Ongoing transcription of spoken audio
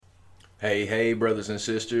Hey, brothers and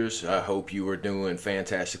sisters. I hope you are doing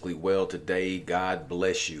fantastically well today. God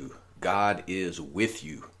bless you. God is with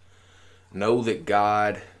you. Know that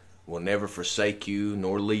God will never forsake you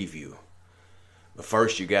nor leave you. But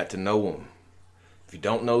first, you got to know Him. If you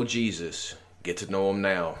don't know Jesus, get to know Him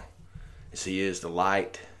now, as He is the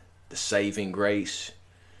light, the saving grace,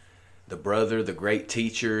 the brother, the great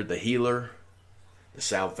teacher, the healer, the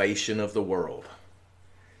salvation of the world.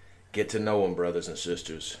 Get to know Him, brothers and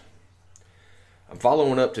sisters. I'm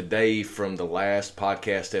following up today from the last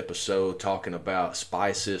podcast episode talking about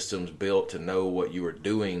spy systems built to know what you are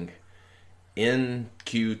doing.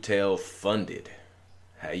 In-Q-Tel funded.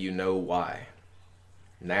 How you know why.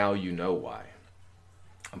 Now you know why.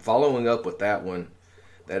 I'm following up with that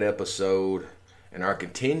episode, and our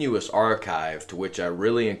continuous archive, to which I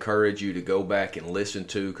really encourage you to go back and listen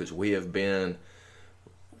to, because we have been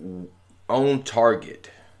on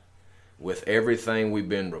target with everything we've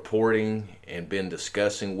been reporting and been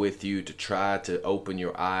discussing with you to try to open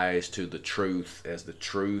your eyes to the truth, as the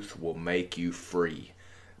truth will make you free.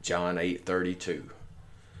 John 8:32.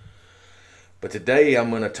 But today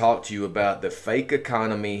I'm going to talk to you about the fake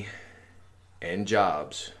economy and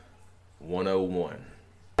jobs 101.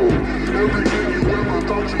 Everything you ever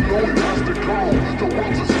thought you know has to go. The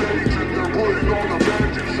world's a stage and they're putting on a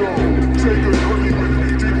magic show. Take a journey with me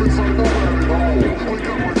deep inside the rabbit hole. Wake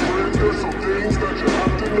up, my friends, there's some things that you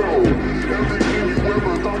have to know. Everything you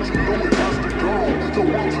ever thought you knew, it has to go. The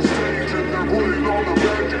world's a stage and they're putting on a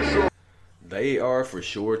magic show. They are for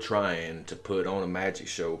sure trying to put on a magic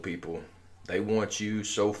show, people. They want you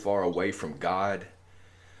so far away from God,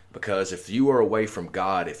 because if you are away from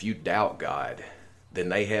God, if you doubt God, then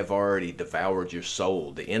they have already devoured your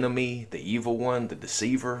soul. The enemy, the evil one, the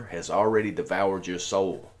deceiver, has already devoured your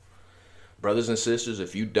soul. Brothers and sisters,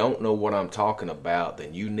 if you don't know what I'm talking about,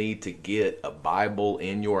 then you need to get a Bible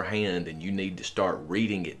in your hand and you need to start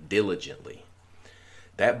reading it diligently.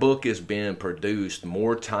 That book has been produced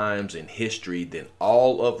more times in history than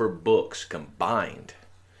all other books combined.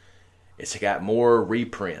 It's got more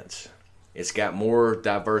reprints. It's got more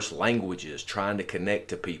diverse languages trying to connect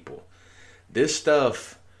to people. This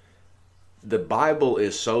stuff, the Bible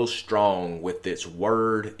is so strong with its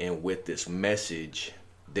word and with its message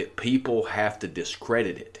that people have to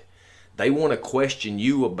discredit it. They want to question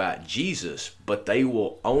you about Jesus, but they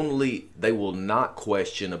will not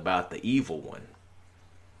question about the evil one,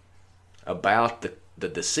 about the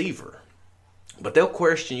deceiver. But they'll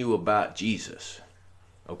question you about Jesus.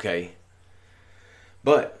 Okay?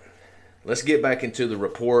 But let's get back into the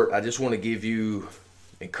report. I just want to give you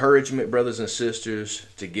encouragement, brothers and sisters,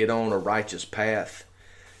 to get on a righteous path,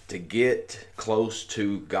 to get close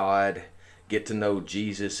to God, get to know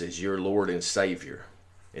Jesus as your Lord and Savior.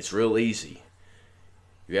 It's real easy.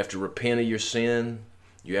 You have to repent of your sin,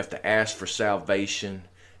 you have to ask for salvation,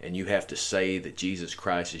 and you have to say that Jesus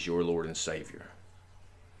Christ is your Lord and Savior.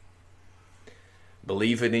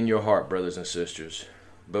 Believe it in your heart, brothers and sisters.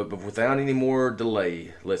 But without any more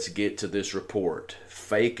delay, let's get to this report.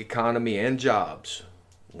 Fake economy and jobs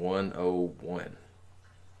 101.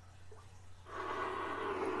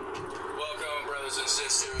 Welcome, brothers and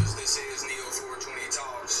sisters. This is Neo 420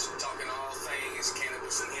 Talks, talking all things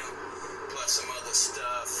cannabis and hemp, plus some other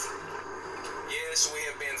stuff. Yes, we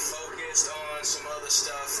have been focused on some other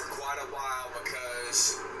stuff for quite a while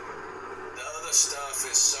because the other stuff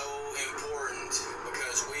is so important,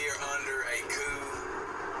 because we are under a coup.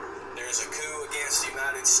 There's a coup against the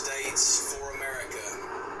United States for America.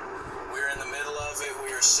 We're in the middle of it.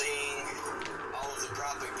 We are seeing all of the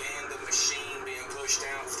propaganda machine being pushed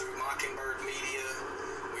out through Mockingbird Media.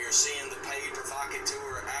 We are seeing the paid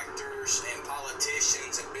provocateur actors and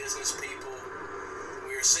politicians and business people.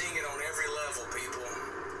 We are seeing it on every level, people.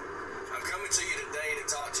 I'm coming to you today to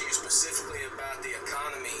talk to you specifically about the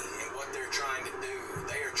economy and what they're trying to do.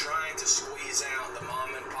 They are trying to squeeze out the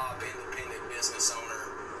mom and pop independent business owner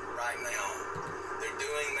right now. They're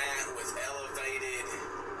doing that with elevated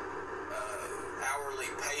hourly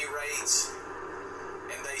pay rates,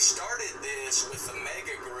 and they started this with the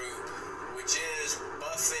mega group, which is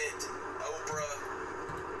Buffett, Oprah,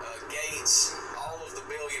 Gates, all of the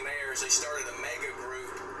billionaires. They started a mega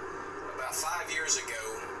group about 5 years ago,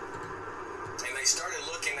 and they started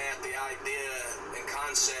looking at the idea and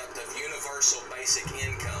concept of universal basic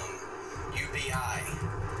income, UBI.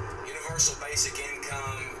 Universal basic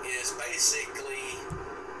income is basically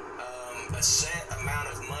a set amount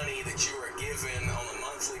of money that you are given on a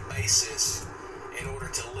monthly basis in order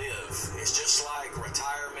to live. It's just like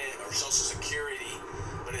retirement or Social Security,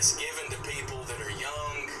 but it's given to people that are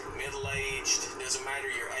young, middle-aged, doesn't matter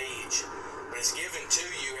your age, but it's given to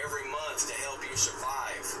you every month to help you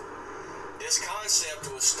survive.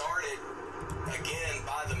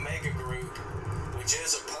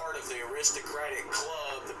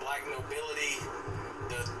 Mobility,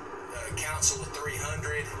 the Council of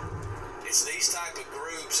 300. It's these type of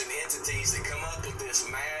groups and entities that come up with this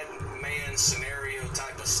madman scenario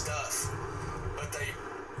type of stuff. But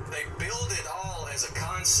they build it all as a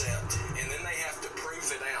concept, and then they have to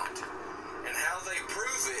prove it out. And how they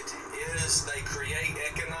prove it is they create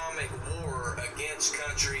economic war against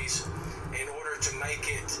countries in order to make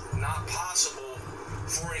it not possible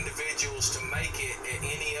for individuals to make it at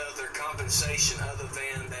any other compensation other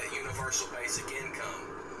than that universal basic income.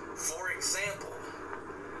 For example,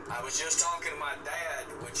 I was just talking to my dad,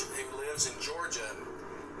 who lives in Georgia,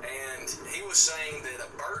 and he was saying that a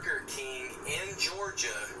Burger King in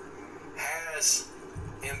Georgia has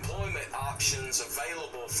employment options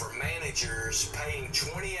available for managers paying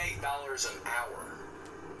 $28 an hour.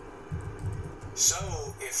 So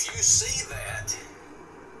if you see that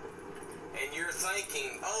and you're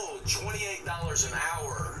thinking, oh, $28 an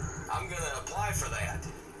hour, I'm going to apply for that,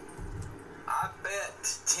 I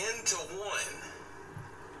bet 10 to 1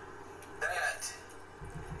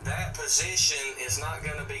 that position is not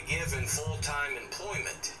going to be given full-time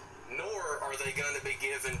employment, nor are they going to be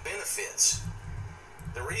given benefits.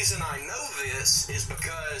 The reason I know this is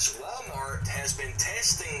because Walmart has been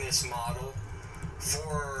testing this model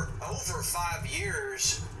for over 5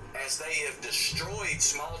 years as they have destroyed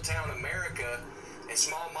small-town America and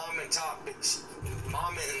small mom and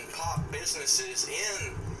pop businesses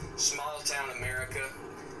in small-town America.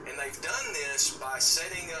 And they've done this by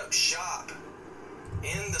setting up shop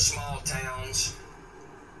in the small towns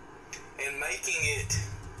and making it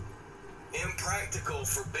impractical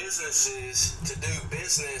for businesses to do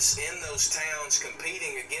business in those towns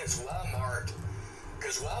competing against Walmart,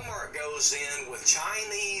 because Walmart goes in with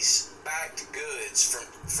Chinese-backed goods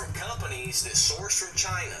from companies that source from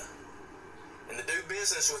China and they do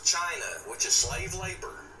business with China, which is slave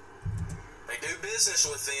labor. They do business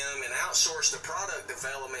with them and outsource the product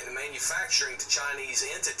development and manufacturing to Chinese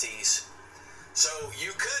entities. So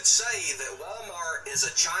you could say that Walmart is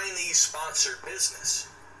a Chinese-sponsored business.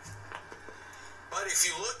 But if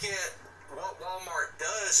you look at what Walmart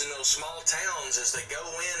does in those small towns as they go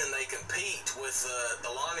in and they compete with the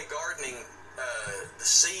lawn and gardening, the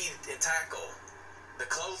seed and tackle, the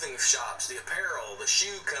clothing shops, the apparel, the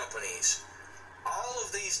shoe companies, all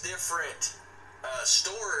of these different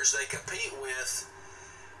stores they compete with,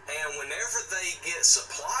 and whenever they get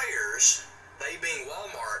suppliers, they being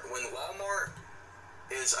Walmart, when Walmart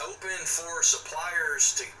is open for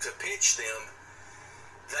suppliers to pitch them,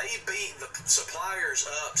 they beat the suppliers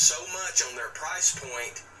up so much on their price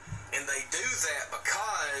point, and they do that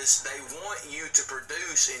because they want you to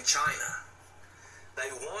produce in China. They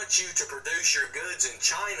want you to produce your goods in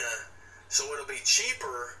China so it'll be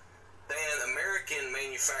cheaper than American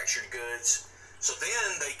manufactured goods. So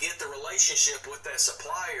then they get the relationship with that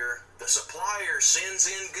supplier. The supplier sends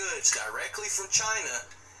in goods directly from China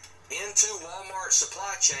into Walmart's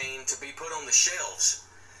supply chain to be put on the shelves.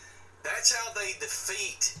 That's how they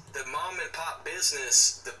defeat the mom and pop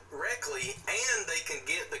business directly, and they can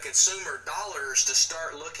get the consumer dollars to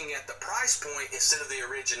start looking at the price point instead of the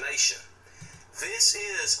origination. This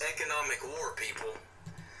is economic war, people.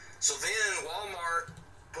 So then Walmart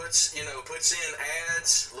puts in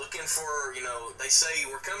ads looking for, they say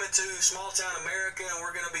we're coming to small town America and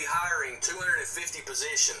we're going to be hiring 250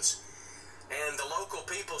 positions. And the local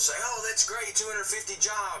people say, oh, that's great, 250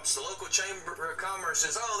 jobs. The local chamber of commerce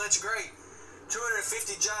says, oh, that's great,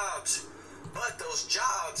 250 jobs. But those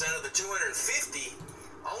jobs, out of the 250,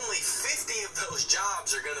 only 50 of those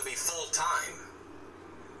jobs are going to be full-time.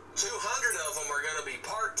 200 of them are going to be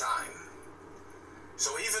part-time.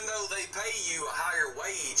 So even though they pay you a higher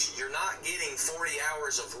wage, you're not getting 40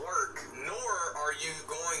 hours of work, nor are you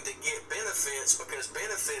going to get benefits, because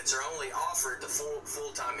benefits are only offered to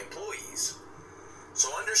full-time employees. So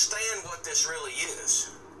understand what this really is.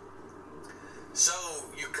 So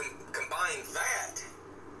you combine that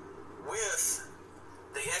with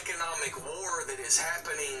the economic war that is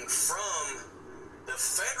happening from the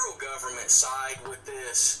federal government side with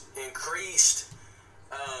this increased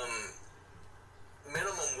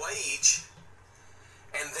minimum wage,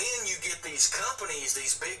 and then you get these companies,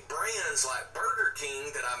 these big brands like Burger King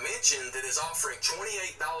that I mentioned, that is offering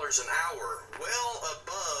 $28 an hour, well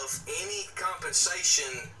above any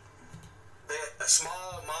compensation that a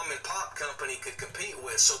small mom and pop company could compete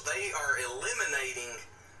with. So they are eliminating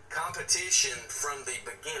competition from the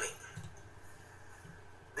beginning.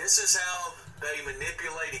 This is how they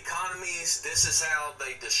manipulate economies. This is how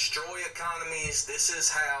they destroy economies. This is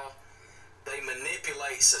how they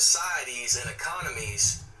manipulate societies and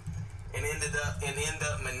economies, and end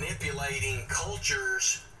up manipulating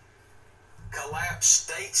cultures collapse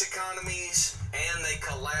states' economies, and they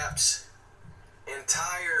collapse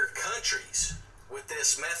entire countries with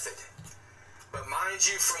this method. But mind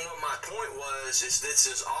you, from what my point was, is this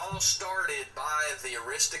is all started by the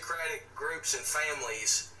aristocratic groups and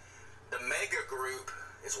families. The mega group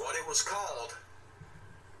is what it was called.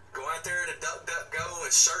 Go out there to DuckDuckGo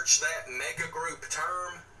and search that mega group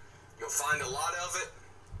term. You'll find a lot of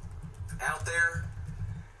it out there.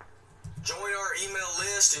 Join our email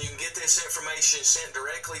list and you can get this information sent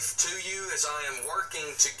directly to you, as I am working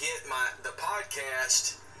to get the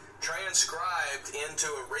podcast transcribed into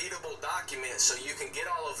a readable document so you can get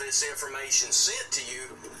all of this information sent to you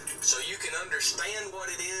so you can understand what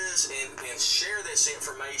it is and share this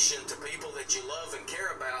information to people that you love and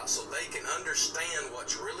care about so they can understand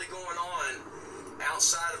what's really going on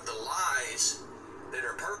outside of the lies that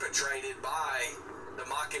are perpetrated by the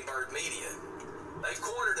Mockingbird media. They've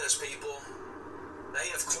cornered us, people. They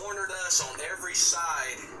have cornered us on every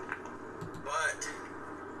side, but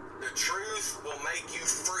the truth will make you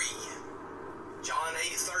free. John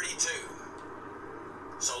 8:32.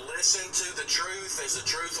 So listen to the truth, as the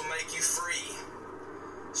truth will make you free.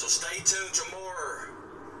 So stay tuned to more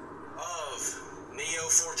of Neo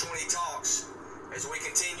 420 Talks as we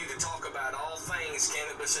continue to talk about all things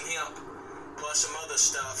cannabis and hemp, plus some other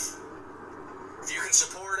stuff. If you can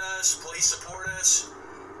support us, please support us,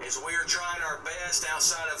 as we are trying our best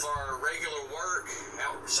outside of our regular work,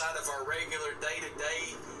 outside of our regular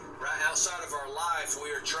day-to-day, right outside of our life. We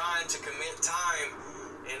are trying to commit time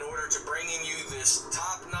in order to bringing you this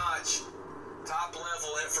top-notch,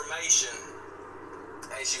 top-level information,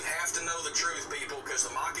 as you have to know the truth, people, because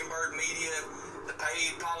the Mockingbird media, the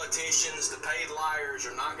paid politicians, the paid liars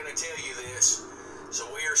are not going to tell you this. So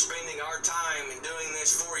we are spending our time in doing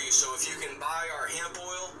this for you. So if you can buy our hemp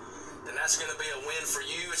oil, then that's going to be a win for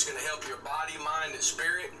you. It's going to help your body, mind, and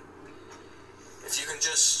spirit. If you can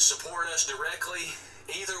just support us directly,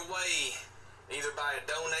 either way, either by a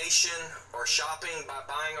donation or shopping by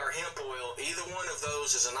buying our hemp oil, either one of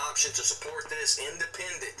those is an option to support this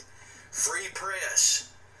independent, free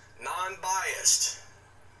press, non-biased,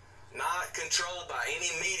 not controlled by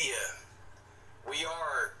any media. We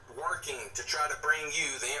are working to try to bring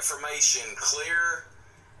you the information clear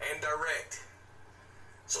and direct.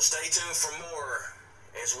 So stay tuned for more,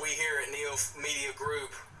 as we here at Neo Media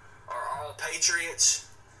Group are all patriots,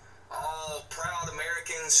 all proud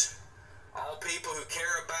Americans, all people who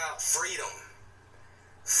care about freedom.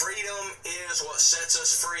 Freedom is what sets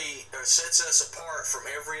us free, or sets us apart from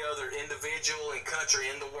every other individual and country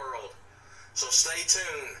in the world. So stay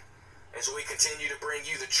tuned as we continue to bring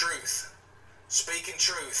you the truth, speaking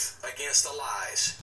truth against the lies.